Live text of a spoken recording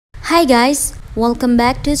Hi guys, welcome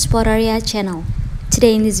back to Spotaria channel.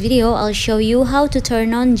 Today in this video, I'll show you how to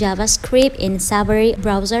turn on JavaScript in Safari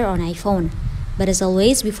browser on iPhone. But as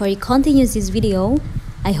always, before you continue this video,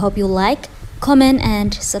 I hope you like, comment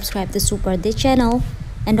and subscribe to support the channel,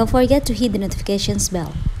 and don't forget to hit the notifications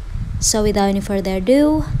bell. So without any further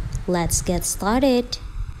ado, let's get started.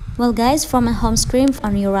 Well guys, from a home screen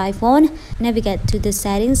on your iPhone, navigate to the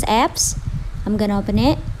settings apps. I'm gonna open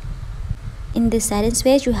it. In the settings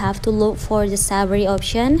page, you have to look for the Safari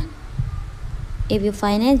option. If you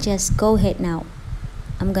find it, just go ahead now.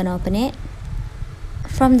 I'm gonna open it.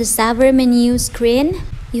 From the Safari menu screen,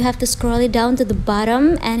 you have to scroll it down to the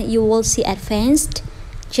bottom and you will see Advanced.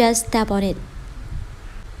 Just tap on it.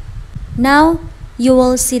 Now you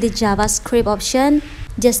will see the JavaScript option.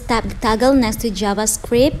 Just tap the toggle next to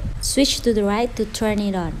JavaScript. Switch to the right to turn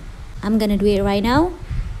it on. I'm gonna do it right now.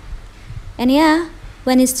 And yeah,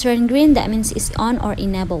 when it's turned green, that means it's on or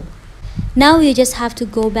enabled. Now you just have to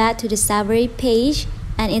go back to the Safari page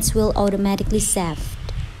and it will automatically save.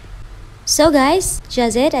 So guys,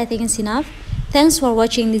 just it. I think it's enough. Thanks for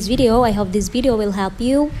watching this video. I hope this video will help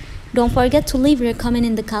you. Don't forget to leave your comment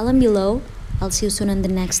in the column below. I'll see you soon on the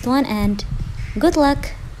next one and good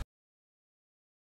luck.